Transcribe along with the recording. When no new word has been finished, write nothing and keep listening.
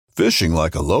Fishing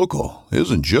like a local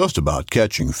isn't just about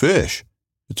catching fish.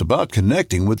 It's about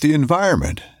connecting with the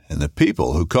environment and the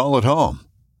people who call it home.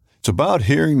 It's about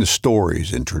hearing the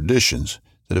stories and traditions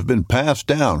that have been passed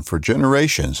down for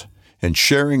generations and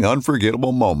sharing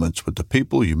unforgettable moments with the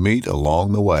people you meet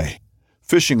along the way.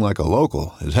 Fishing like a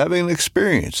local is having an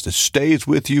experience that stays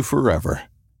with you forever.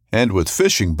 And with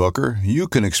Fishing Booker, you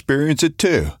can experience it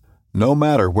too, no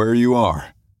matter where you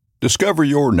are. Discover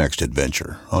your next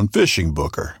adventure on Fishing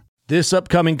Booker. This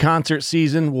upcoming concert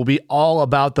season will be all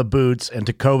about the boots, and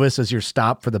Tecovas is your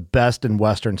stop for the best in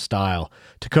Western style.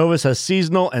 Tecovas has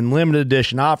seasonal and limited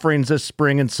edition offerings this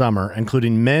spring and summer,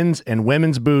 including men's and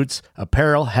women's boots,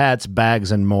 apparel, hats,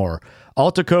 bags, and more.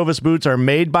 All Tecovas boots are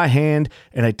made by hand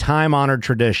in a time-honored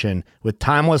tradition with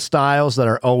timeless styles that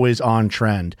are always on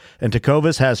trend. And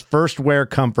Tecovas has first wear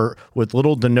comfort with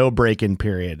little to no break-in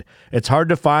period. It's hard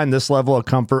to find this level of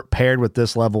comfort paired with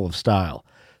this level of style.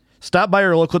 Stop by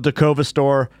your local Tecovas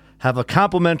store, have a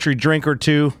complimentary drink or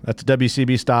two, that's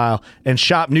WCB style, and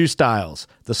shop new styles.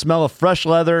 The smell of fresh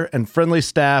leather and friendly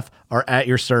staff are at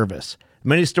your service.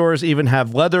 Many stores even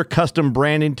have leather custom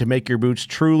branding to make your boots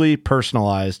truly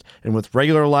personalized. And with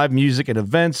regular live music and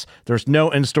events, there's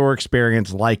no in-store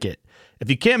experience like it.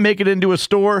 If you can't make it into a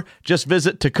store, just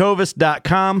visit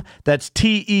tecovas.com. That's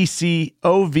TECOVAS.com.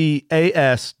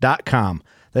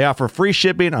 They offer free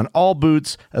shipping on all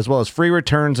boots, as well as free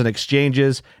returns and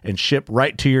exchanges, and ship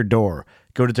right to your door.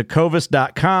 Go to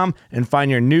tecovas.com and find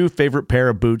your new favorite pair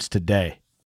of boots today.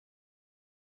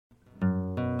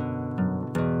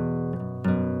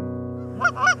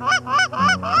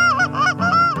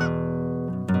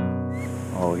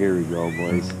 Oh, here we go,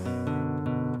 boys.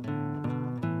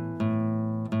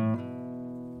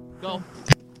 Go.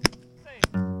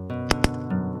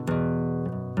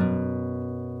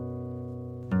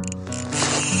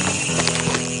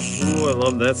 Ooh, I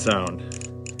love that sound.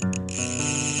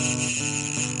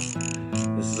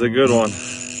 This is a good one.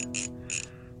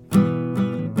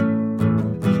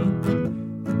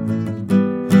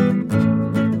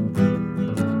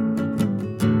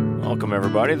 Welcome,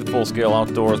 everybody, to the Full Scale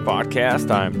Outdoors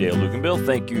Podcast. I'm Dale Lukenbill.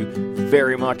 Thank you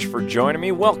very much for joining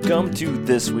me. Welcome to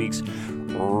this week's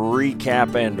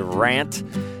recap and rant.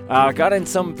 Got in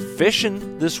some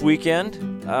fishing this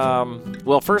weekend.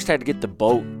 Well, first I had to get the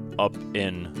boat up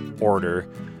in order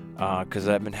because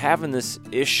I've been having this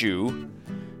issue.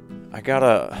 I got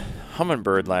a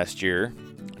Humminbird last year,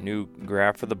 a new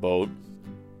grab for the boat,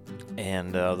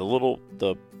 and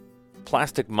the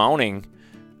plastic mounting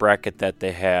bracket that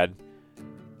they had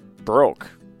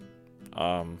broke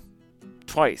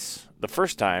twice. The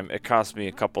first time it cost me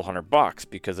a couple $100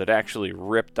 because it actually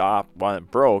ripped off while it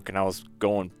broke, and I was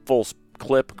going full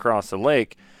clip across the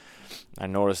lake. I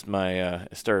noticed I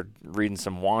started reading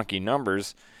some wonky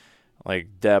numbers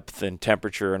like depth and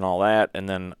temperature and all that, and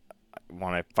then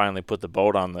when I finally put the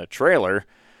boat on the trailer,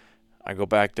 I go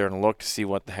back there and look to see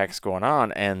what the heck's going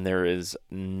on, and there is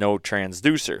no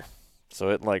transducer. So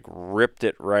it like ripped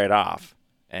it right off.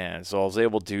 And so I was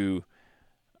able to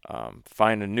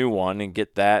find a new one and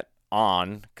get that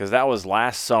on, because that was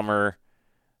last summer.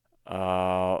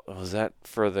 Was that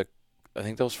for I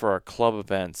think that was for our club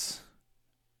events.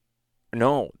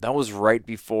 No, that was right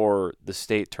before the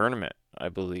state tournament, I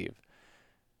believe.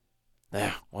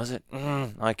 Yeah, was it?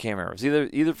 I can't remember. It was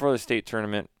either for the state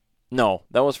tournament. No,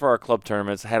 that was for our club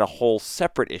tournaments. I had a whole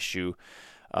separate issue.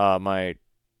 My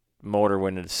motor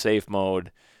went into safe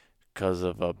mode because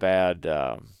of a bad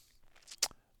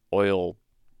oil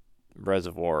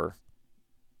reservoir.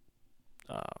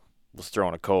 Was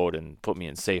throwing a code and put me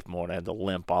in safe mode. I had to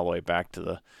limp all the way back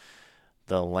to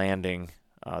the landing.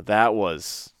 That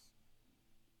was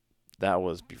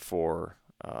before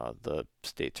the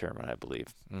state tournament, I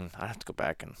believe. I'd have to go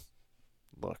back and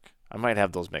look. I might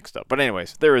have those mixed up. But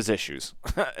anyways, there was issues,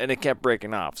 and it kept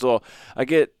breaking off. So I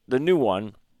get the new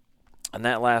one, and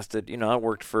that lasted, that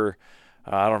worked for,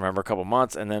 I don't remember, a couple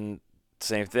months. And then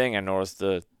same thing, I noticed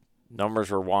the numbers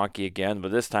were wonky again,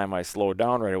 but this time I slowed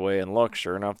down right away and looked.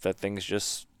 Sure enough, that thing's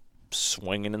just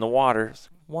swinging in the water.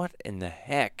 What in the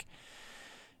heck?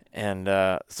 And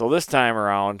so this time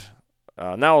around,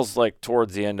 and that was like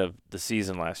towards the end of the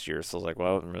season last year, so I was like, well,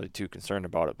 I wasn't really too concerned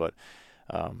about it. But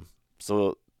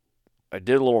so I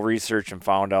did a little research and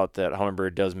found out that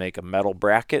Humminbird does make a metal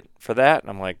bracket for that. And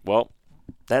I'm like, well,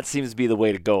 that seems to be the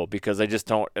way to go, because I just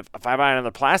don't, if I buy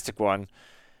another plastic one,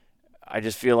 I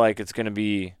just feel like it's going to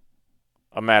be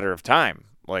a matter of time.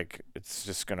 Like, it's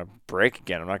just going to break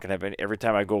again. I'm not going to have any, every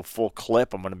time I go full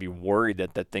clip, I'm going to be worried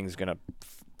that that thing's going to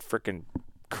freaking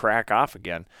crack off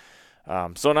again.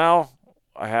 So now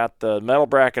I had the metal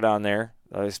bracket on there.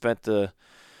 I spent the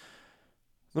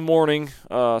the morning,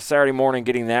 Saturday morning,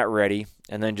 getting that ready,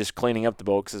 and then just cleaning up the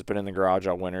boat because it's been in the garage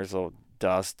all winter, so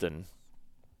dust and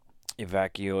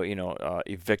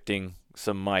evicting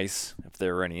some mice if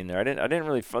there were any in there. I didn't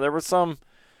really. There was some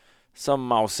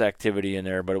mouse activity in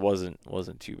there, but it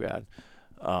wasn't too bad.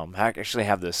 I actually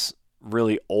have this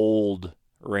really old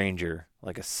Ranger,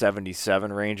 like a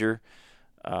 '77 Ranger,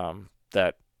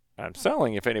 that I'm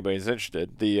selling if anybody's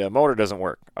interested. The motor doesn't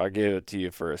work. I'll give it to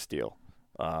you for a steal.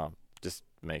 Just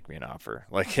make me an offer.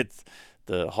 Like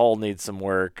the hull needs some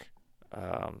work.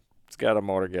 It's got a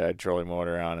motor guide trolling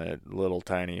motor on it, little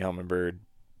tiny Humminbird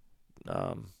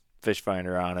fish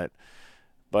finder on it,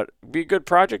 but it'd be a good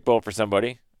project boat for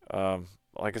somebody.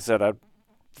 Like I said, I'd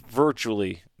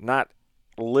virtually, not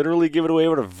literally give it away,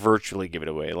 but I'd virtually give it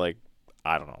away. Like,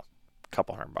 I don't know, a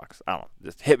couple $100. I don't know.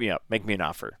 Just hit me up, make me an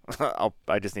offer.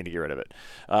 I just need to get rid of it.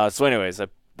 So anyways, I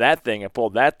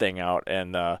pulled that thing out,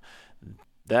 and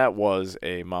that was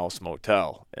a mouse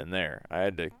motel in there. I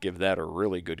had to give that a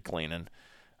really good cleaning.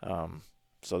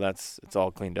 So it's all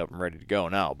cleaned up and ready to go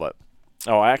now. But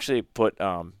I actually put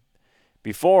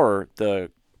before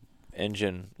the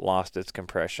engine lost its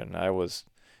compression, I was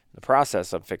in the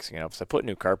process of fixing it up. So I put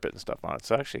new carpet and stuff on it.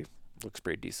 So it actually looks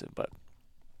pretty decent. But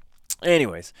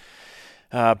anyways,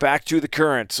 back to the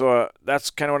current. So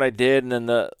that's kind of what I did. And then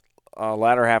the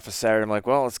latter half of Saturday, I'm like,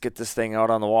 well, let's get this thing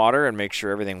out on the water and make sure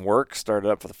everything works. Start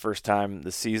it up for the first time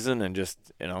this season and just,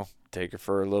 take it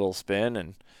for a little spin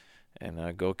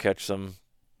and go catch some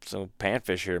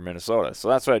panfish here in Minnesota. So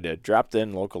that's what I did. Dropped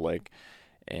in local lake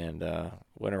and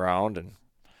went around, and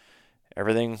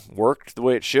everything worked the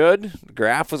way it should. The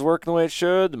graph was working the way it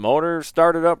should. The motor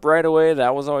started up right away.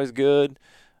 That was always good.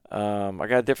 I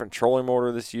got a different trolling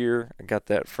motor this year. I got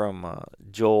that from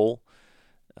Joel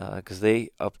because they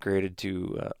upgraded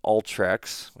to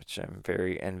Ultrex, which I'm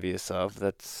very envious of.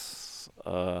 That's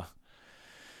an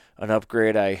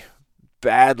upgrade I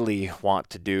badly want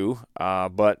to do,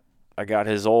 but I got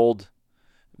his old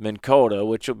Minn Kota,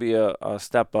 which will be a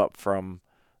step up from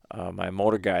my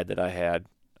motor guide that I had.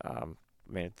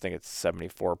 I think it's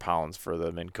 74 pounds for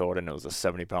the Minn Kota, and it was a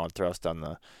 70-pound thrust on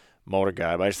the motor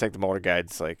guide. But I just think the motor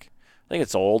guide's I think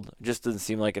it's old. It just doesn't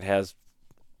seem like it has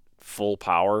full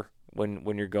power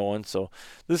when you're going. So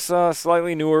this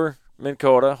slightly newer Minn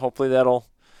Kota, hopefully that'll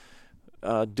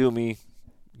do me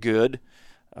good.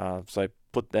 So I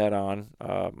put that on.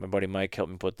 My buddy Mike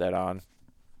helped me put that on.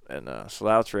 And so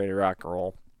that's ready to rock and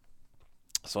roll.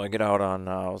 So I get out on,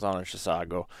 I was on in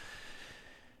Chisago.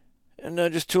 And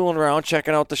just tooling around,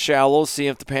 checking out the shallows,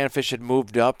 seeing if the panfish had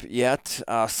moved up yet.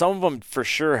 Some of them for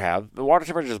sure have. The water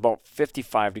temperature is about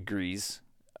 55 degrees.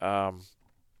 And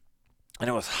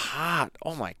it was hot.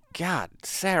 Oh, my God.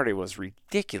 Saturday was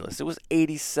ridiculous. It was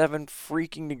 87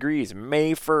 freaking degrees.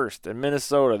 May 1st in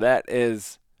Minnesota. That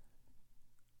is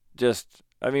just...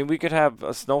 we could have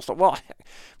a snowstorm. Well,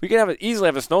 we could easily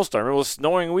have a snowstorm. It was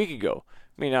snowing a week ago.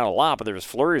 Not a lot, but there was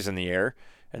flurries in the air.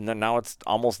 And then now it's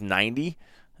almost 90.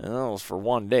 And that was for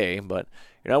one day. But,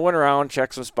 I went around,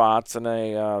 checked some spots, and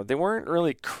they weren't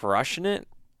really crushing it.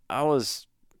 I was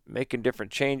making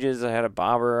different changes. I had a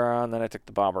bobber on, then I took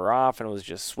the bobber off, and it was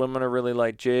just swimming a really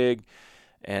light jig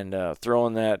and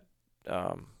throwing that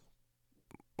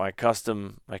my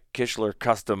Kishler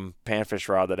custom panfish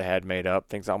rod that I had made up.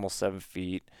 Thing's almost 7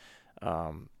 feet.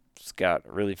 It's got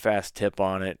a really fast tip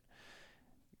on it.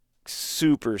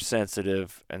 Super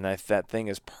sensitive, and that thing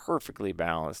is perfectly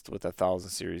balanced with a 1000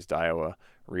 series Daiwa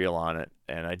reel on it.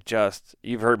 And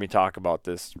you've heard me talk about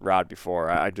this rod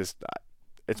before.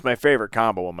 It's my favorite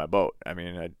combo on my boat.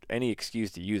 Any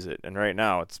excuse to use it, and right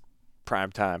now it's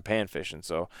prime time pan fishing,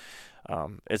 so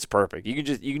it's perfect. You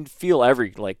can feel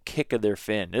every kick of their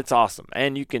fin. It's awesome,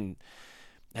 and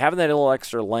having that little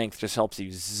extra length just helps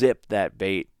you zip that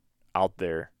bait out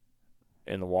there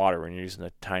in the water when you're using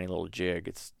a tiny little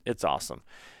jig. It's awesome,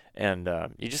 and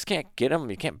you just can't get them.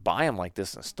 You can't buy them like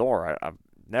this in a store. I've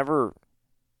never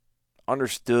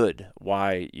understood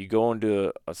why you go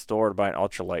into a store to buy an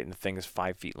ultralight and the thing is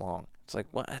 5 feet long. It's like,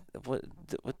 what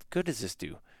good does this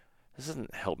do? This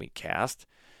doesn't help me cast,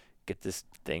 get this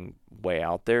thing way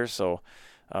out there. So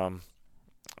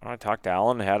I talked to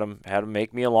Alan, had him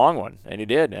make me a long one, and he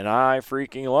did, and I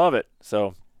freaking love it.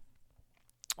 So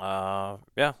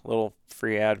little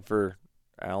free ad for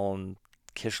Alan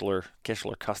Kishler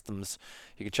Customs.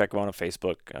 You can check him out on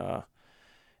Facebook.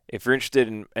 If you're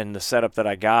interested in the setup that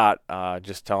I got,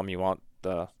 just tell him you want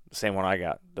the same one I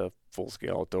got, the Full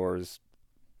Scale Outdoors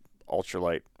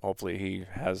ultralight. Hopefully he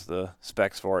has the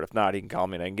specs for it. If not, he can call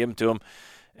me and I can give them to him.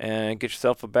 And get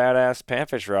yourself a badass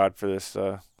panfish rod for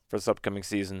this upcoming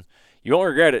season. You won't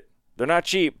regret it. They're not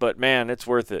cheap, but man, it's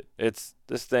worth it.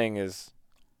 This thing is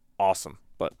awesome.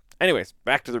 But anyways,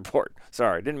 back to the report.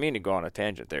 Sorry, didn't mean to go on a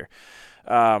tangent there.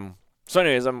 So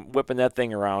anyways, I'm whipping that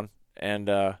thing around and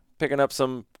picking up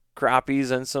some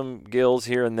crappies and some gills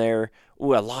here and there.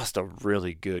 Ooh, I lost a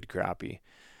really good crappie.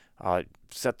 I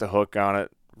set the hook on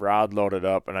it, rod loaded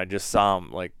up, and I just saw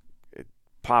him, like, it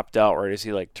popped out right as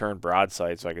he, like, turned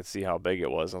broadside so I could see how big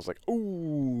it was. I was like,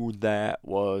 ooh, that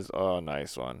was a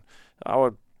nice one. I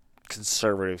would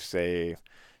conservative say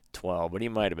 12, but he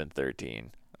might have been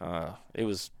 13. It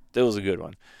was a good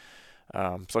one.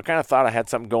 So I kind of thought I had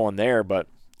something going there, but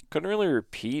couldn't really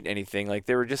repeat anything. Like,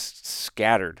 they were just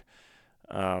scattered.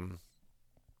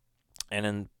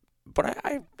 But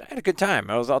I had a good time.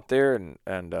 I was out there,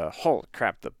 and holy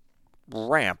crap, the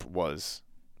ramp was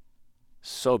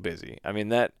so busy. I mean,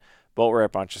 that boat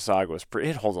ramp on Chisago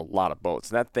it holds a lot of boats,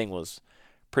 and that thing was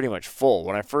pretty much full.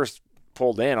 When I first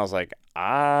pulled in, I was like,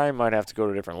 I might have to go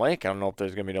to a different lake. I don't know if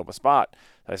there's going to be an open spot.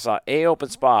 I saw a open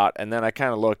spot, and then I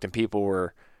kind of looked, and people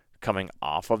were coming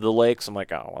off of the lake. So I'm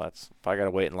like, oh, well, if I got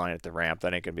to wait in line at the ramp,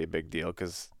 that ain't going to be a big deal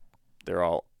because they're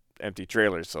all empty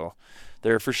trailers. So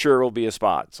there for sure will be a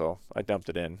spot. So I dumped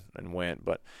it in and went.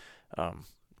 But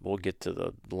we'll get to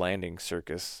the landing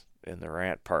circus in the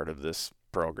rant part of this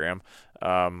program.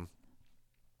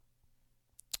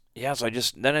 Yeah, so I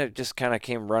just kind of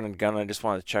came running gun. I just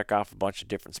wanted to check off a bunch of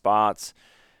different spots,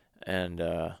 and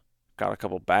got a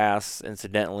couple bass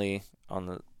incidentally on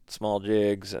the small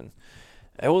jigs, and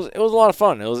it was a lot of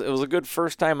fun. It was a good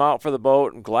first time out for the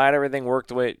boat. I'm glad everything worked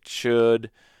the way it should.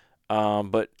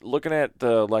 But looking at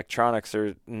the electronics,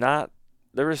 I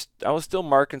was still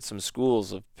marking some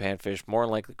schools of panfish, more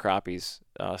than likely crappies,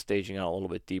 staging out a little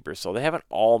bit deeper. So they haven't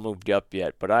all moved up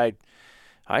yet, but I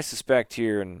suspect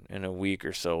here in a week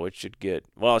or so it should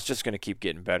it's just going to keep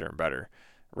getting better and better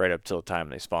right up till the time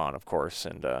they spawn, of course.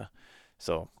 And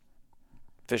so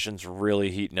fishing's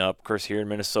really heating up. Of course, here in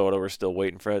Minnesota, we're still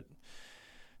waiting for that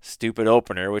stupid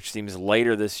opener, which seems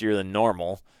later this year than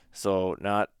normal. So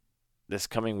not this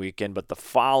coming weekend, but the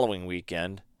following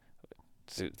weekend.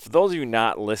 So for those of you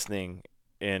not listening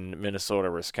in Minnesota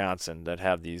or Wisconsin that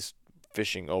have these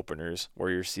fishing openers where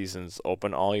your season's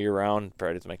open all year round,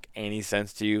 probably doesn't make any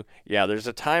sense to you. Yeah, there's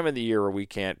a time of the year where we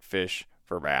can't fish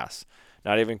for bass,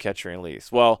 not even catch and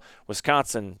release. Well,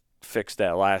 Wisconsin fixed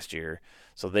that last year,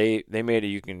 so they made it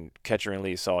you can catch and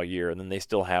release all year, and then they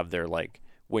still have their, like,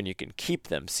 when you can keep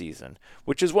them season,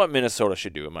 which is what Minnesota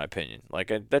should do, in my opinion. Like,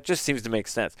 that just seems to make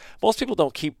sense. Most people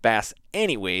don't keep bass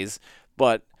anyways,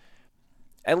 but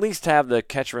at least have the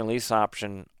catch and release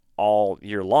option all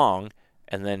year long,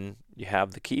 and then you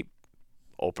have the keep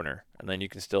opener, and then you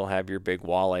can still have your big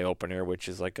walleye opener, which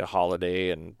is like a holiday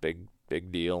and big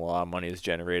deal. A lot of money is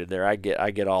generated there. I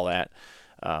get all that,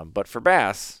 but for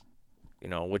bass,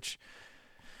 which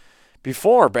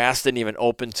before bass didn't even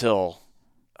open till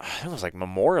it was like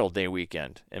Memorial Day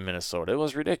weekend in Minnesota. It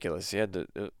was ridiculous. It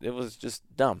was just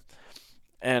dumb.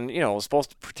 And, it was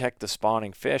supposed to protect the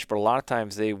spawning fish, but a lot of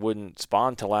times they wouldn't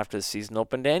spawn till after the season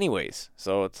opened anyways.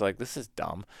 So it's like, this is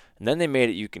dumb. And then they made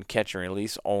it you can catch and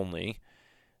release only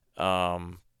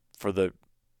when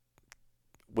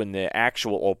the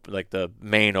actual like the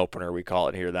main opener, we call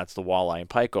it here, that's the walleye and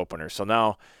pike opener. So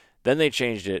now, then they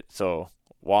changed it. So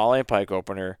walleye and pike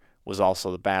opener was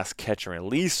also the bass catch and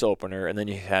release opener, and then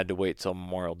you had to wait till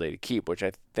Memorial Day to keep, which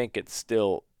I think it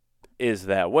still is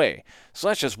that way. So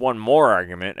that's just one more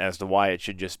argument as to why it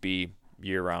should just be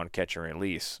year-round catch and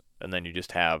release, and then you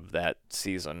just have that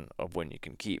season of when you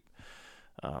can keep.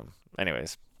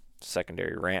 Anyways,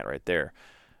 secondary rant right there.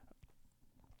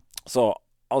 So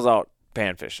I was out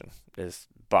pan fishing is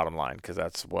bottom line, because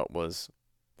that's what was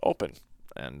open,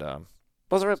 and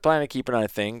wasn't really planning to keep it on a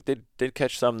thing. Did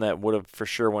catch some that would have for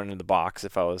sure went in the box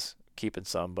if I was keeping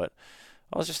some, but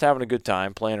I was just having a good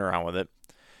time playing around with it.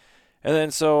 And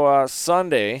then so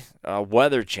Sunday,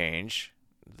 weather change.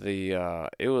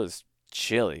 It was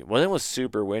chilly. Well, it was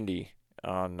super windy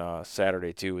on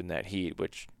Saturday too in that heat,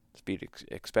 which is to be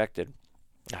expected.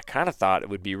 I kind of thought it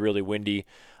would be really windy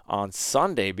on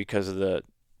Sunday because of the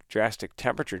drastic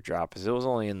temperature drop, because it was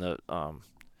only in the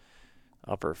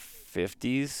upper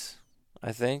 50s,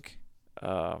 I think,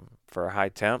 for a high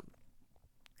temp.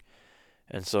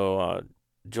 And so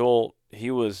Joel, he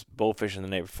was bow fishing the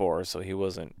night before, so he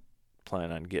wasn't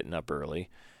planning on getting up early.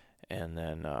 And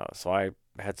then so I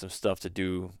had some stuff to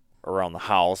do around the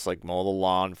house, like mow the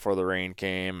lawn before the rain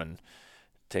came and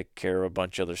take care of a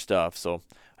bunch of other stuff. So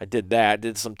I did that,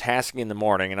 did some tasking in the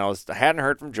morning, and I hadn't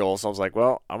heard from Joel, so I was like,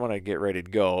 well, I'm going to get ready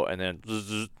to go. And then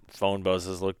phone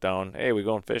buzzes, look down, hey, we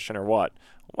going fishing or what?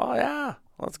 Well, yeah,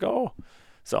 let's go.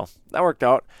 So that worked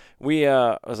out.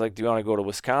 I was like, do you want to go to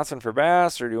Wisconsin for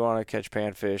bass or do you want to catch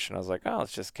panfish? And I was like, oh,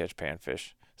 let's just catch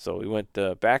panfish. So we went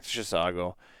back to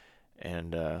Chisago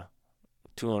and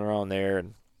tooling around there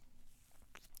and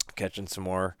catching some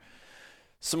more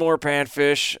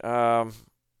panfish.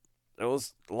 It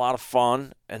was a lot of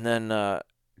fun. And then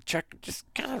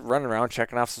just kind of running around,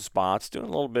 checking off some spots, doing a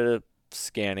little bit of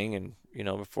scanning and,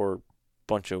 before a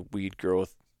bunch of weed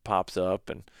growth pops up.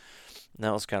 And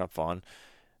that was kind of fun.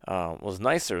 It was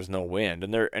nice there was no wind,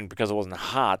 and because it wasn't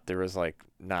hot, there was like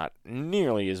not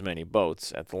nearly as many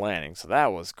boats at the landing, so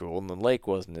that was cool, and the lake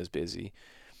wasn't as busy.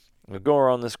 We go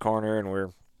around this corner, and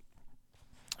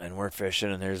we're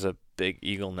fishing, and there's a big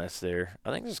eagle nest there.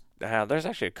 I think there's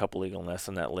actually a couple eagle nests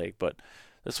in that lake, but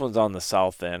this one's on the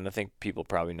south end. I think people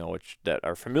probably know that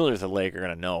are familiar with the lake are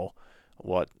gonna know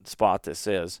what spot this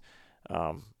is.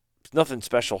 Nothing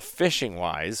special fishing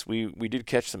wise. We did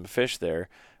catch some fish there.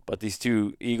 But these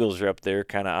two eagles are up there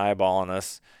kind of eyeballing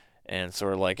us. And so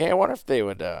we're like, hey, I wonder if they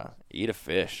would eat a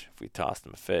fish if we tossed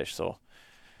them a fish. So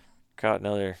caught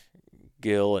another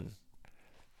gill and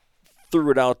threw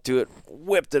it out to it,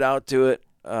 whipped it out to it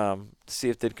to see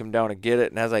if they'd come down and get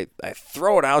it. And as I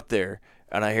throw it out there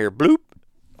and I hear bloop,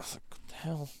 I was like, what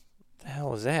the hell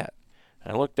was that?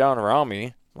 And I look down around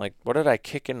me, like, what did I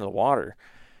kick into the water?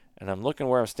 And I'm looking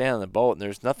where I'm standing on the boat, and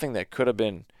there's nothing that could have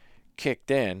been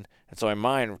kicked in. And so my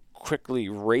mind quickly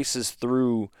races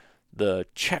through the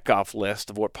checkoff list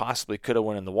of what possibly could have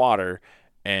went in the water,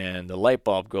 and the light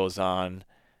bulb goes on.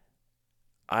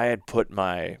 I had put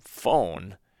my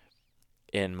phone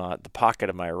in the pocket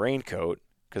of my raincoat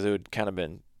because it had kind of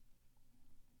been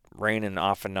raining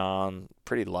off and on,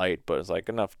 pretty light, but it was like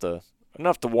enough to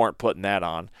warrant putting that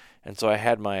on. And so I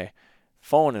had my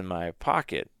phone in my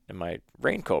pocket, in my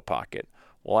raincoat pocket.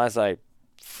 Well, as I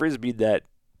frisbeed that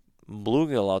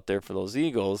bluegill out there for those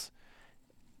eagles,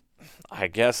 I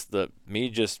guess me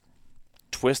just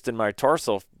twisting my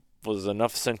torso was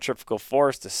enough centrifugal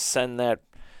force to send that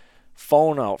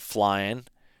phone out flying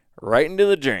right into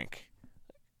the drink.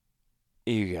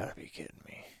 You gotta be kidding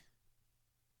me.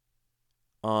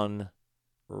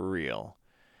 Unreal.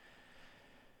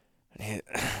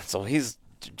 So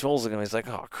Joel's looking at me, he's like,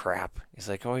 oh crap. He's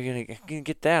like, oh, you gonna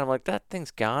get that? I'm like, that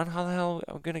thing's gone. How the hell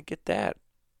am I gonna get that?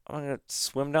 I'm going to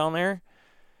swim down there,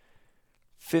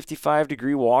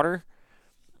 55-degree water,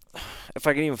 if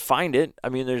I can even find it. I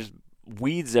mean, there's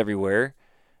weeds everywhere.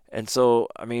 And so,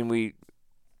 I mean, we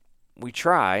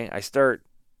try. I start,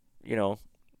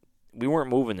 we weren't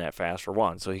moving that fast for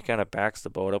one. So he kind of backs the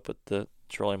boat up with the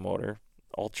trolling motor.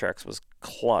 Ultrex was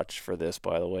clutch for this,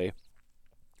 by the way.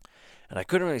 And I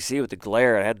couldn't really see with the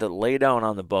glare. I had to lay down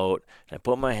on the boat, and I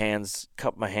cup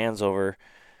my hands over,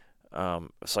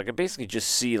 so I could basically just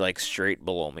see like straight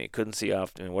below me. Couldn't see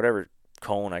off, whatever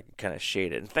cone I could kind of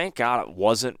shade it. And thank God it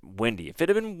wasn't windy. If it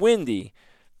had been windy,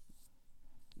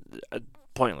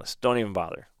 pointless. Don't even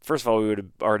bother. First of all, we would have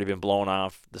already been blown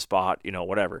off the spot,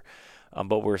 whatever.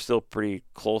 But we're still pretty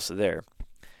close to there.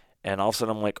 And all of a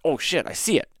sudden I'm like, oh shit, I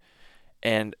see it.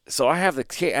 And so I have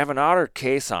an otter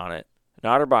case on it, an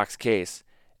OtterBox case,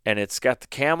 and it's got the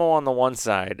camo on the one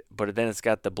side, but then it's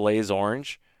got the blaze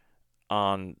orange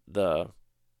on the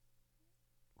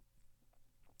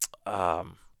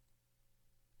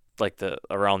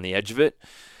around the edge of it,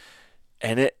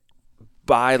 and it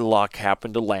by luck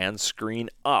happened to land screen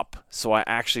up, so I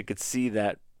actually could see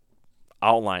that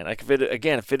outline. Like if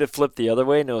it had flipped the other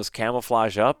way and it was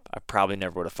camouflage up, I probably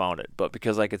never would have found it. But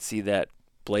because I could see that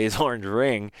blaze orange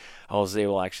ring, I was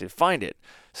able to actually find it.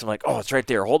 So I'm like, oh, it's right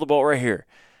there. Hold the boat right here.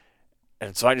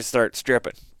 And so I just start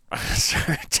stripping. I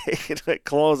start taking my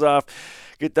clothes off,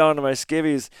 get down to my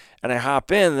skivvies, and I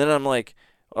hop in. And then I'm like,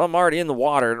 well, I'm already in the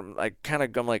water. I'm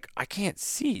like, I can't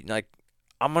see. Like,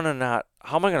 how am I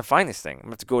going to find this thing? I'm going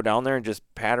to have to go down there and just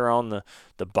pat around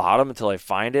the bottom until I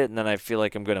find it. And then I feel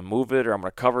like I'm going to move it or I'm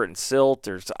going to cover it in silt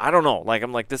or I don't know. Like,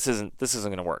 I'm like, this isn't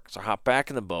going to work. So I hop back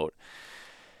in the boat.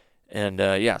 And,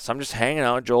 so I'm just hanging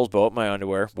out in Joel's boat, my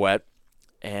underwear, wet.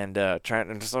 And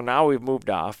so now we've moved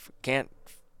off. Can't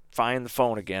find the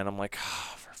phone again. I'm like,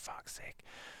 oh, for fuck's sake.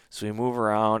 So we move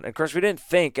around. And of course, we didn't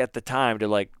think at the time to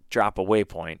like drop a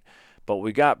waypoint, but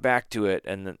we got back to it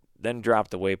and then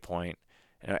dropped the waypoint.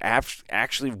 And I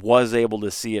actually was able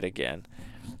to see it again.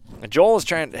 And Joel was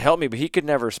trying to help me, but he could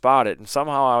never spot it. And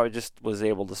somehow I just was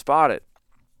able to spot it.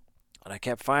 And I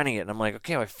kept finding it. And I'm like,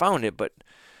 okay, I found it, but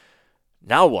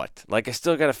now what? Like, I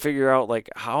still got to figure out, like,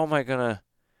 how am I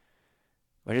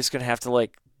just going to have to,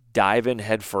 like, dive in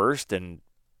head first and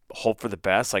hope for the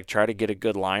best, like, try to get a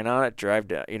good line on it, drive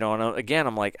down, and again,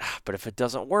 I'm like, but if it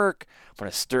doesn't work, I'm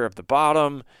going to stir up the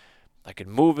bottom. I could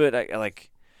move it.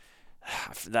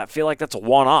 I feel like that's a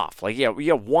one-off. Like, yeah, we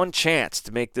have one chance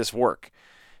to make this work.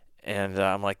 And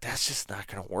I'm like, that's just not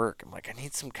going to work. I'm like, I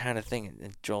need some kind of thing.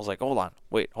 And Joel's like, hold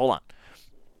on.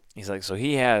 He's like, so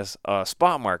he has a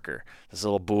spot marker, this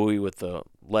little buoy with the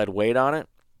lead weight on it.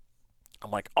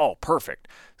 I'm like, oh, perfect.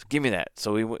 So give me that.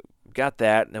 So we got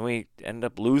that, and then we ended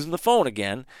up losing the phone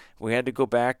again. We had to go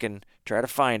back and try to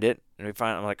find it. And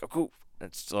I'm like, oh, cool.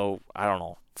 And so, I don't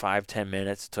know, 5-10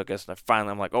 minutes it took us. And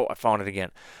I'm like, oh, I found it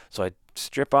again. So I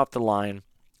strip off the line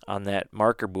on that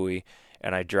marker buoy,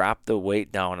 and I drop the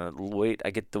weight down. And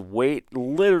I get the weight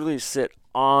literally sit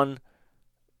on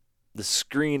the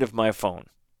screen of my phone.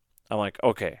 I'm like,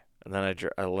 okay. And then I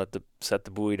set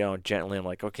the buoy down gently. I'm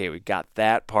like, okay, we got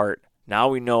that part. Now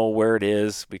we know where it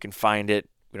is. We can find it.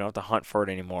 We don't have to hunt for it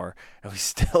anymore. And we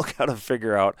still got to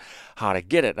figure out how to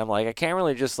get it. And I'm like, I can't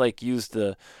really just like use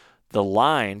the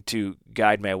line to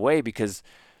guide my way because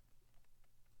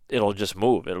it'll just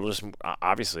move. It'll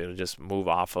just move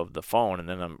off of the phone, and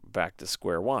then I'm back to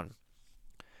square one.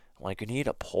 I'm like, you need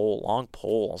a pole, long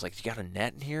pole. I was like, you got a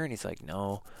net in here? And he's like,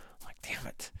 no. I'm like, damn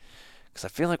it. Because I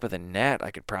feel like with a net,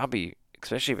 I could probably,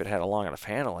 especially if it had a long enough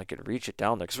handle, I could reach it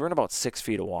down there. Because we're in about 6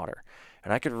 feet of water.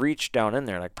 And I could reach down in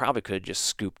there, and I probably could have just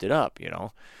scooped it up,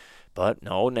 But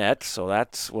no net, so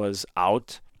that was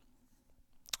out.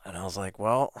 And I was like,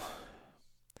 well,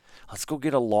 let's go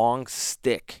get a long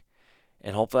stick.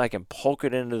 And hopefully I can poke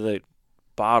it into the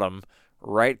bottom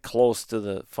right close to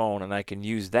the phone, and I can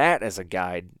use that as a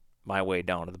guide my way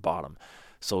down to the bottom.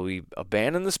 So we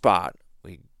abandon the spot.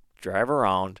 We drive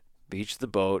around, beach the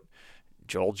boat.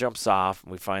 Joel jumps off,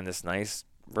 and we find this nice,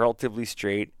 relatively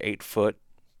straight 8-foot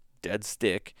dead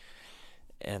stick,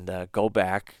 and go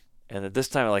back. And at this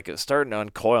time, like, it was starting to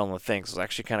uncoil on the thing, so it was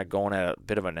actually kind of going at a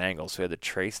bit of an angle, so we had to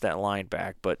trace that line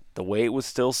back. But the weight was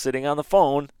still sitting on the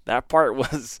phone. That part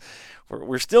was,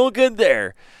 we're still good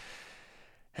there.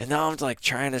 And now I'm like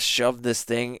trying to shove this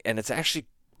thing, and it's actually,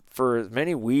 for as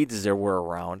many weeds as there were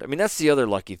around. I mean, that's the other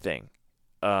lucky thing.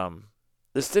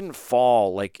 This didn't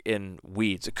fall like in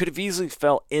weeds. It could have easily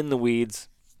fell in the weeds.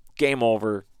 Game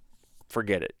over.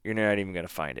 Forget it. You're not even going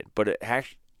to find it. But it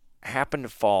happened to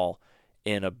fall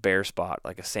in a bare spot,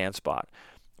 like a sand spot.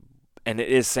 And it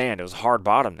is sand. It was hard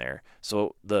bottom there.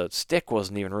 So the stick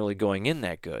wasn't even really going in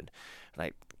that good. And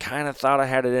I kind of thought I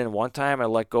had it in one time. I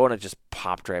let go, and it just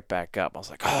popped right back up. I was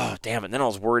like, oh, damn it. And then I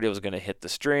was worried it was going to hit the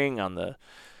string on the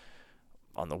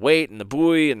weight and the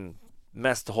buoy and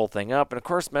mess the whole thing up. And, of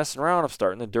course, messing around, I'm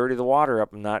starting to dirty the water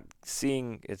up. I'm not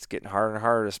seeing, it's getting harder and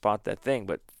harder to spot that thing.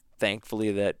 But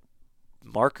thankfully that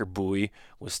marker buoy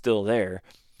was still there.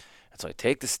 And so I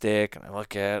take the stick, and I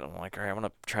look at it. I'm like, all right, I'm going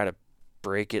to try to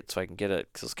break it so I can get it,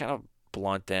 because it's kind of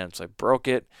blunt end. So I broke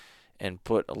it and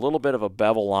put a little bit of a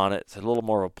bevel on it. It's a little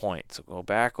more of a point. So go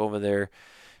back over there,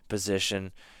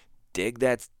 position, dig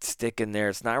that stick in there.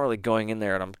 It's not really going in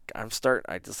there, and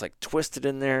I just like twist it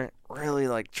in there, really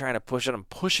like trying to push it. I'm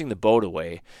pushing the boat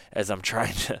away as I'm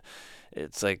trying to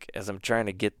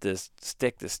get this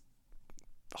stick, this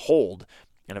hold,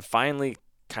 and it finally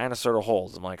kind of sort of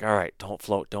holds. I'm like, all right, don't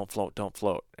float.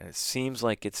 And it seems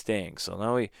like it's staying. So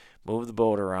now we move the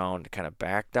boat around, kind of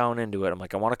back down into it. I'm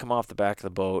like, I want to come off the back of the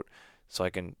boat so I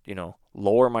can,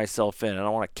 lower myself in. I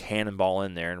don't want to cannonball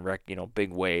in there and wreck,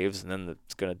 big waves, and then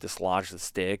it's going to dislodge the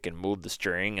stick and move the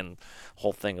string, and the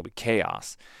whole thing will be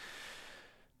chaos.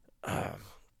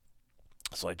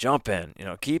 So I jump in.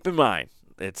 Keep in mind,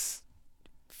 it's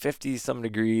 50-some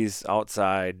degrees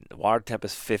outside. The water temp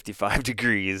is 55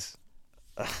 degrees.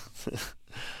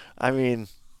 I mean,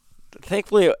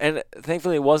 thankfully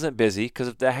it wasn't busy, because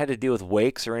if that had to deal with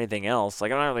wakes or anything else,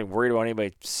 like, I'm not really worried about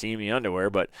anybody seeing me underwear,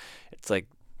 but it's like,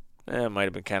 it might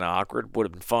have been kind of awkward, would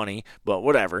have been funny, but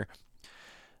whatever.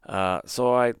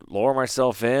 So I lower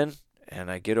myself in, and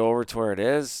I get over to where it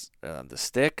is, the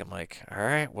stick. I'm like, all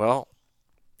right, well,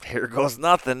 here goes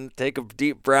nothing. Take a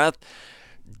deep breath,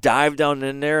 dive down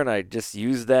in there, and I just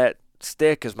use that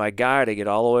stick as my guide to get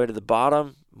all the way to the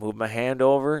bottom. Move my hand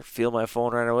over, feel my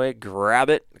phone right away, grab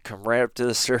it, come right up to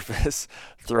the surface,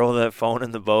 throw that phone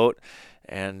in the boat,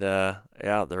 and the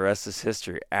rest is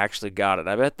history. Actually got it.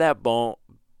 I bet that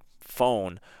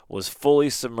phone was fully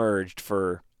submerged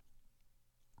for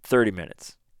 30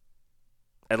 minutes,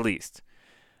 at least.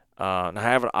 And I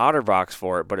have an OtterBox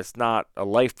for it, but it's not a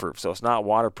LifeProof, so it's not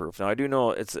waterproof. Now, I do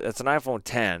know it's an iPhone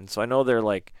 10, so I know they're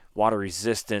like water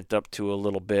resistant up to a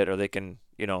little bit, or they can,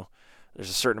 there's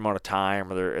a certain amount of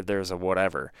time, or there's a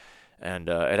whatever. And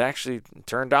it actually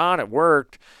turned on. It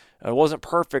worked. It wasn't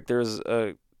perfect. There's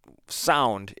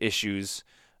sound issues.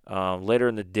 Later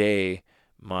in the day,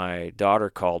 my daughter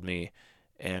called me,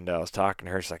 And I was talking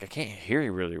to her. She's like, I can't hear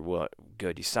you really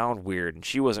good. You sound weird. And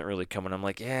she wasn't really coming. I'm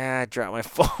like, yeah, I dropped my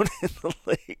phone in the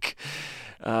lake.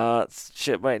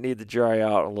 Shit might need to dry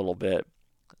out a little bit.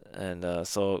 And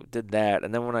so did that.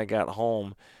 And then when I got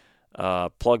home,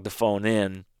 plugged the phone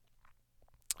in,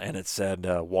 and it said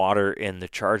water in the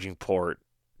charging port,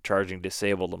 charging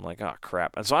disabled. I'm like, oh,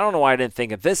 crap. And so I don't know why I didn't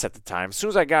think of this at the time. As soon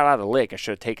as I got out of the lake, I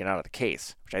should have taken it out of the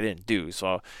case, which I didn't do.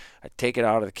 So I take it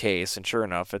out of the case, and sure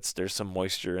enough, there's some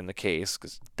moisture in the case,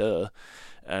 because duh.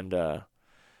 And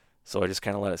so I just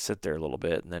kind of let it sit there a little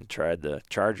bit, and then tried the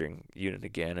charging unit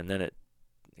again, and then it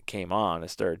came on. It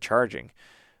started charging.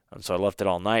 And so I left it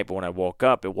all night, but when I woke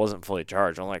up, it wasn't fully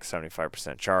charged. Only like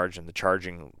 75% charged, and the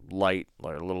charging light,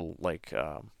 or a little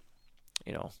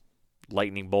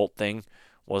lightning bolt thing,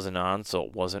 wasn't on, so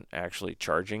it wasn't actually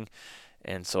charging.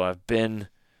 And so I've been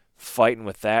fighting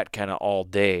with that kind of all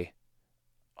day.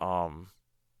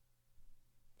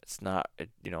 It's not, it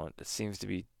seems to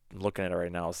be, I'm looking at it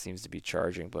right now, it seems to be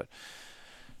charging, but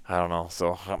I don't know.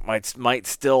 So I might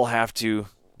still have to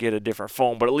get a different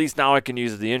phone, but at least now I can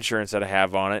use the insurance that I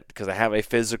have on it, because I have a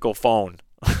physical phone.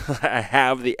 I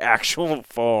have the actual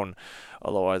phone.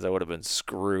 Otherwise, I would have been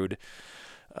screwed.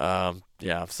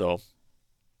 So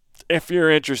if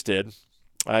you're interested,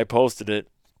 I posted it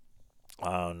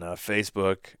on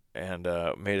Facebook and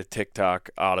made a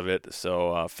TikTok out of it.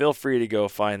 So feel free to go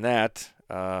find that.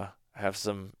 Have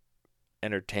some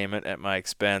entertainment at my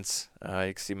expense. You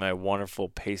can see my wonderful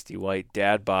pasty white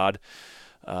dad bod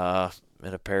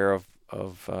and a pair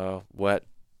of wet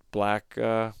black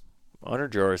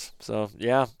underdrawers. So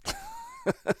yeah,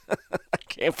 I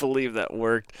can't believe that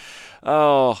worked.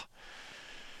 Oh.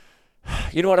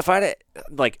 You know what, if I'd had,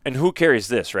 and who carries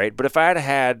this, right? But if I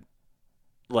had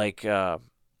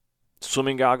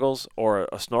swimming goggles or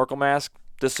a snorkel mask,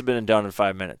 this would have been done in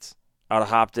 5 minutes. I would have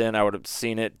hopped in, I would have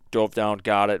seen it, dove down,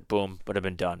 got it, boom, would have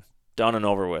been done. Done and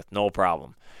over with, no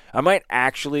problem. I might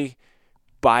actually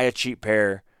buy a cheap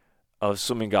pair of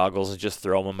swimming goggles and just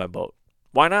throw them on my boat.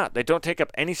 Why not? They don't take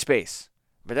up any space.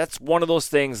 But that's one of those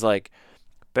things,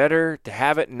 better to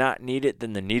have it and not need it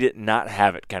than to need it and not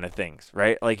have it kind of things,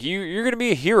 right? You're going to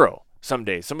be a hero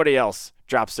someday. Somebody else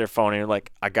drops their phone and you're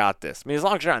like, I got this. I mean, as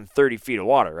long as you're not in 30 feet of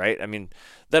water, right? I mean,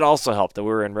 that also helped that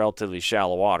we were in relatively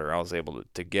shallow water. I was able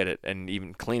to get it and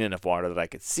even clean enough water that I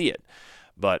could see it.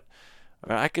 But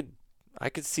I could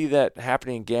see that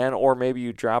happening again, or maybe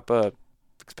you drop a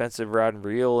expensive rod and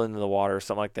reel into the water or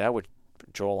something like that, which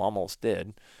Joel almost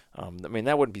did. I mean,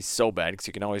 that wouldn't be so bad because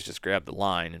you can always just grab the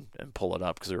line and pull it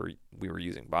up because we were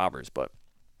using bobbers. But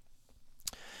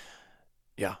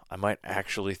yeah, I might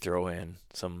actually throw in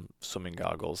some swimming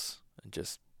goggles and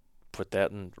just put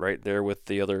that in right there with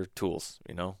the other tools,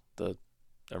 the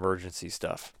emergency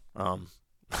stuff.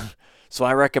 So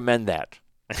I recommend that.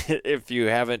 If you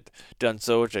haven't done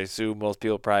so, which I assume most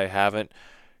people probably haven't,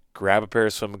 grab a pair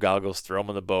of swimming goggles, throw them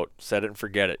in the boat, set it and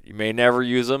forget it. You may never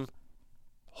use them.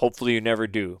 Hopefully you never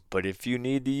do. But if you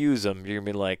need to use them, you're going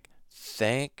to be like,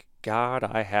 thank God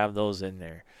I have those in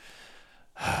there.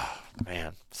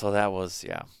 Man. So that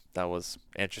was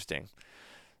interesting.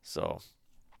 So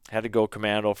had to go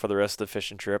commando for the rest of the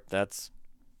fishing trip. That's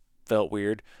felt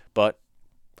weird. But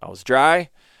I was dry,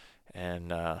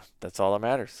 and that's all that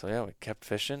matters. So yeah, we kept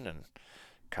fishing and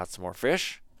caught some more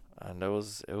fish. And it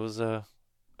was a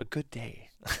good day.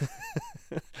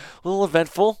 A little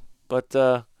eventful,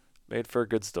 but made for a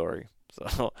good story.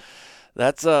 So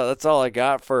that's all I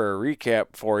got for a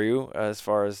recap for you. As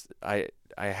far as I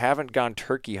haven't gone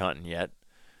turkey hunting yet.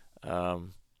 I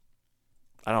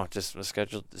don't know, just my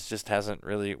schedule just hasn't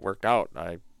really worked out.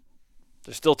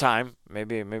 There's still time.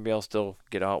 Maybe I'll still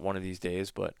get out one of these days,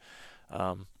 but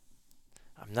I'm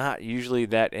not usually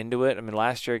that into it. I mean,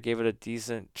 last year I gave it a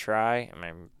decent try. I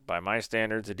mean, by my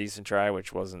standards, a decent try,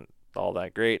 which wasn't all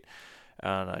that great.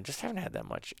 And I just haven't had that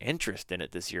much interest in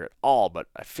it this year at all, but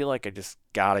I feel like I just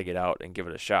got to get out and give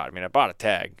it a shot. I mean, I bought a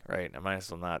tag, right? I might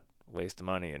as well not waste the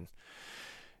money and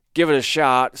give it a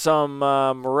shot. Some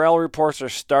morel reports are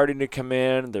starting to come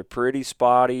in. They're pretty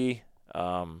spotty.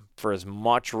 For as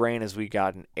much rain as we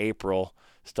got in April,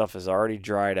 stuff has already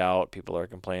dried out. People are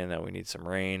complaining that we need some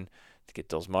rain to get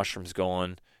those mushrooms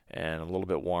going and a little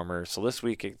bit warmer. So this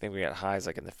week, I think we got highs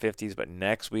in the 50s, but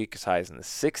next week is highs in the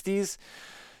 60s.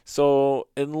 So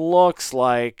it looks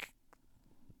like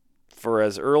for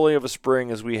as early of a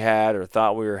spring as we had or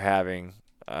thought we were having,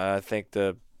 I think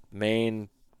the main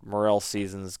morel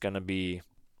season is going to be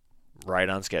right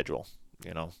on schedule.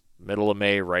 Middle of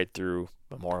May right through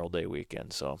Memorial Day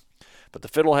weekend. So, but the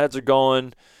fiddleheads are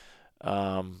going.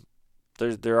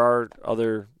 There are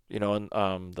other,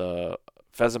 the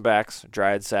pheasantbacks,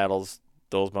 dryad saddles,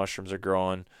 those mushrooms are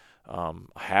growing. I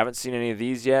haven't seen any of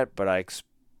these yet, but I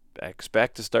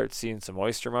expect to start seeing some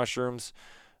oyster mushrooms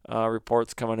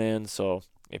reports coming in. So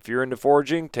if you're into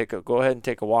foraging, go ahead and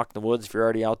take a walk in the woods. If you're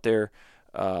already out there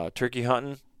turkey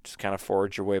hunting, just kind of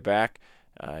forage your way back.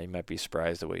 You might be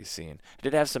surprised at what you're seeing. I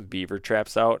did have some beaver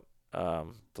traps out.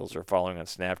 Those are following on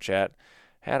Snapchat.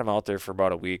 Had them out there for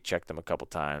about a week, checked them a couple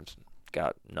times,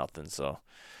 got nothing, so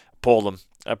pulled them.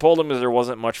 I pulled them because there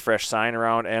wasn't much fresh sign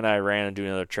around, and I ran into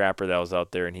another trapper that was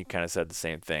out there, and he kind of said the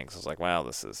same thing. So I was like, wow,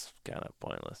 this is kind of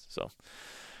pointless. So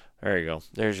there you go.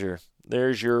 There's your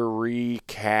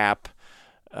recap.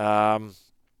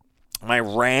 My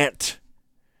rant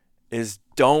is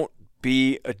don't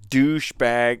be a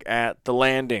douchebag at the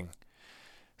landing.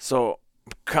 So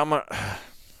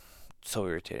so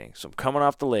irritating. So I'm coming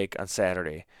off the lake on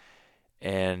Saturday,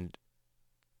 and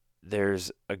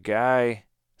there's a guy.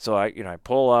 So I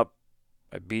pull up,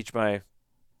 I beach my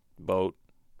boat,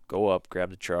 go up, grab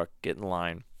the truck, get in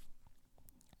line.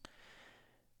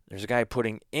 There's a guy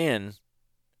putting in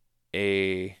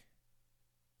I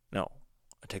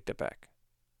take that back.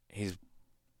 He's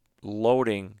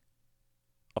loading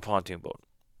a pontoon boat.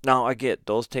 Now I get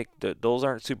those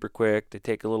aren't super quick. They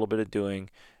take a little bit of doing,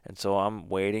 and so I'm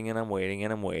waiting and I'm waiting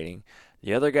and I'm waiting.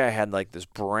 The other guy had like this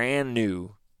brand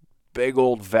new, big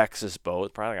old Vexus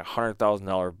boat, probably like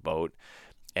 $100,000 boat,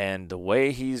 and the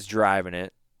way he's driving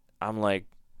it, I'm like,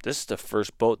 this is the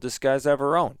first boat this guy's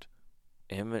ever owned.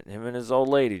 Him and his old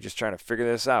lady just trying to figure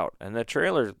this out, and the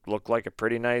trailer looked like a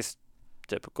pretty nice,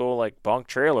 typical like bunk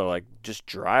trailer, like just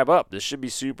drive up. This should be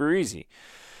super easy.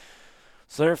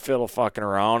 So they're fiddle fucking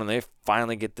around, and they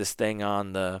finally get this thing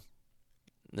on the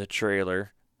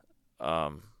trailer.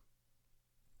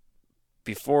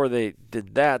 Before they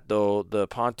did that, though, the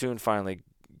pontoon finally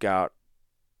got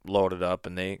loaded up,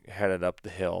 and they headed up the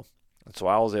hill. And so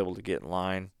I was able to get in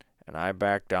line, and I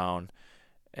backed down.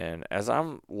 And as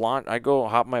I go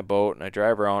hop my boat, and I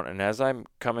drive around, and as I'm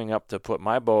coming up to put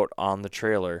my boat on the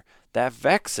trailer, that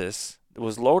Vexus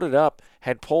was loaded up,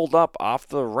 had pulled up off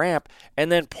the ramp,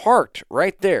 and then parked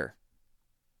right there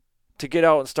to get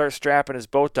out and start strapping his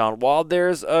boat down while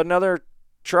there's another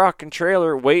truck and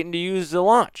trailer waiting to use the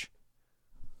launch.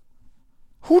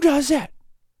 Who does that?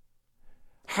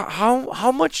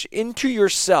 How much into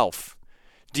yourself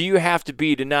do you have to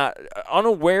be to not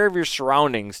unaware of your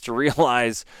surroundings to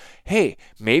realize, hey,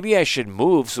 maybe I should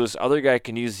move so this other guy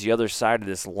can use the other side of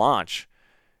this launch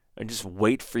and just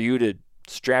wait for you to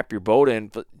strap your boat in?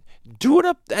 But do it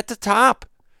up at the top.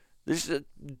 There's a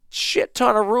shit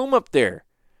ton of room up there.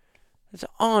 It's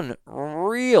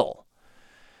unreal.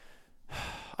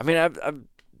 I mean, I've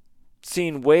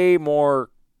seen way more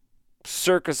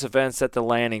circus events at the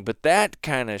landing, but that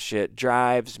kind of shit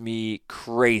drives me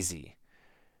crazy.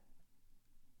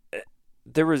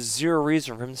 There was zero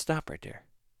reason for him to stop right there.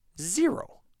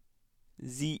 Zero.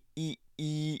 Z-E-E-E-ro.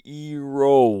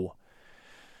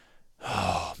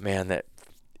 Oh, man,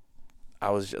 I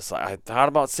was just like, I thought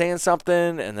about saying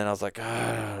something, and then I was like,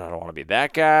 I don't want to be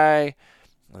that guy.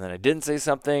 And then I didn't say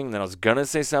something, and then I was going to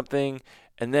say something.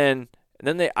 And then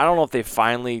I don't know if they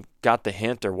finally got the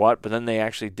hint or what, but then they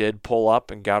actually did pull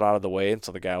up and got out of the way, and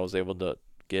so the guy was able to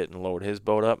get and load his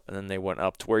boat up, and then they went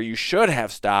up to where you should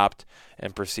have stopped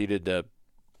and proceeded to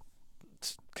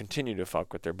continue to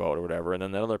fuck with their boat or whatever. And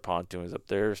then the other pontoon is up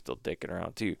there still dicking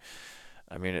around too.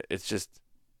 I mean, it's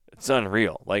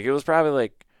unreal. Like, it was probably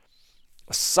like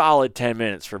a solid 10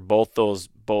 minutes for both those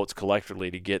boats collectively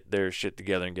to get their shit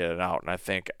together and get it out. And I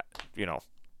think,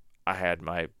 I had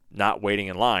my not waiting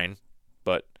in line,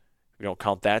 but we don't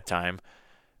count that time,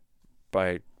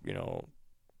 by,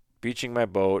 beaching my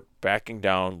boat, backing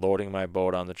down, loading my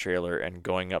boat on the trailer, and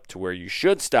going up to where you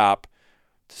should stop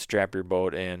to strap your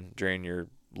boat in, drain your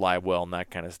live well, and that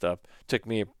kind of stuff. Took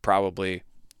me probably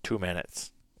 2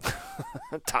 minutes.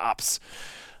 Tops.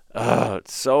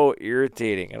 It's so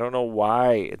irritating. I don't know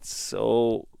why it's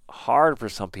so hard for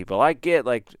some people. I get,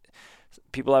 like,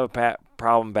 people have a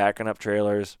problem backing up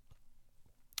trailers.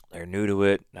 They're new to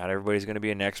it. Not everybody's going to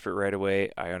be an expert right away.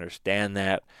 I understand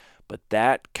that. But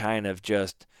that kind of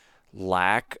just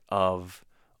lack of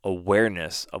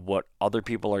awareness of what other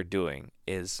people are doing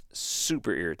is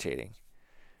super irritating.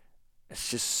 It's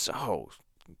just so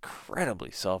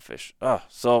incredibly selfish.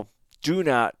 So do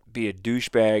not be a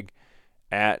douchebag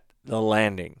at the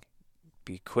landing.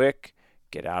 Be quick.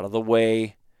 Get out of the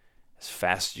way as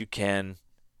fast as you can.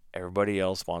 Everybody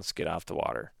else wants to get off the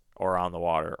water or on the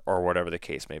water or whatever the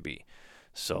case may be.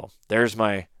 So there's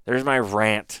my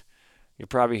rant. You'll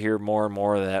probably hear more and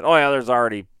more of that. Oh, yeah, there's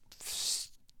already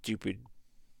stupid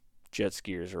jet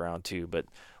skiers around too, but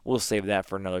we'll save that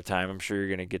for another time. I'm sure you're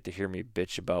going to get to hear me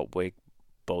bitch about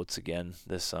boats again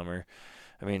this summer.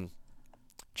 I mean,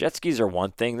 jet skis are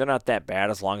one thing. They're not that bad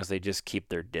as long as they just keep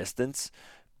their distance.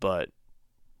 But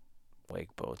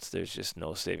wake boats, there's just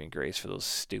no saving grace for those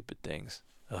stupid things.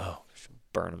 Oh,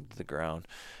 burn them to the ground.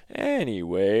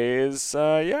 Anyways,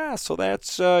 so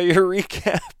that's your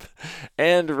recap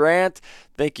and rant.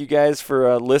 Thank you guys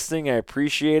for listening. I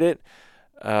appreciate it.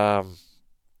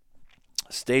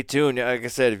 Stay tuned. Like I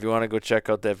said, if you want to go check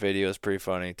out that video, it's pretty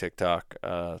funny. TikTok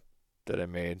that I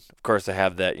made. Of course, I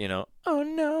have that, oh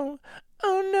no,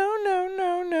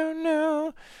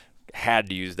 had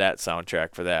to use that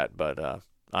soundtrack for that, but I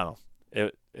don't know.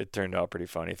 It turned out pretty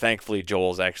funny. Thankfully,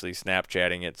 Joel's actually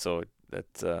Snapchatting it, so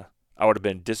that I would have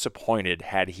been disappointed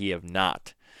had he have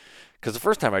not. Because the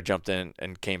first time I jumped in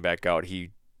and came back out,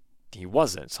 he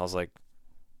wasn't. So I was like,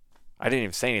 I didn't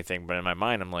even say anything, but in my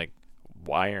mind, I'm like,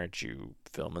 why aren't you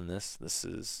filming this? This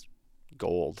is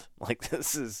gold. Like,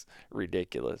 this is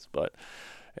ridiculous. But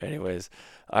anyways,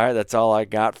 all right, that's all I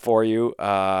got for you.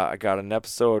 I got an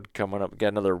episode coming up. Got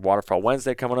another Waterfowl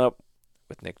Wednesday coming up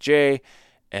with Nick J.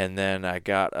 And then I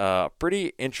got a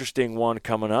pretty interesting one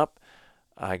coming up.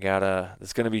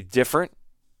 It's going to be different.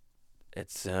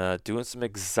 It's doing some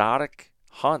exotic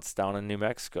hunts down in New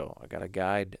Mexico. I got a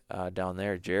guide down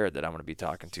there, Jared, that I'm going to be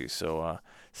talking to. So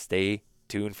stay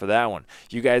tuned for that one.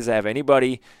 If you guys have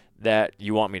anybody that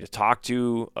you want me to talk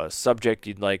to, a subject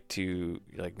you'd like me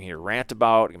to rant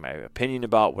about, my opinion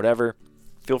about, whatever,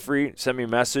 feel free, send me a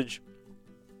message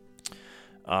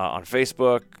on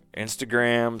Facebook,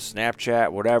 Instagram,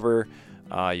 Snapchat, whatever.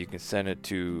 You can send it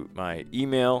to my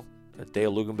email at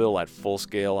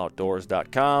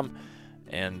DaleLuganbill@fullscaleoutdoors.com.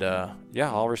 And,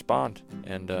 I'll respond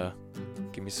and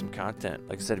give me some content.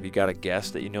 Like I said, if you got a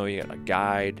guest that you got a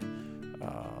guide,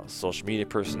 social media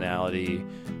personality,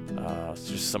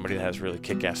 just somebody that has really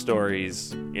kick-ass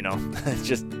stories,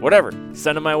 just whatever.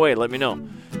 Send them my way. Let me know.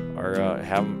 Or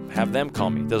have them call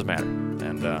me. It doesn't matter.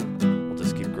 And we'll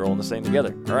just keep growing this thing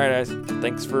together. All right, guys.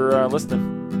 Thanks for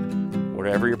listening.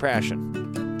 Whatever your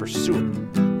passion, pursue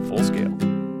it full scale.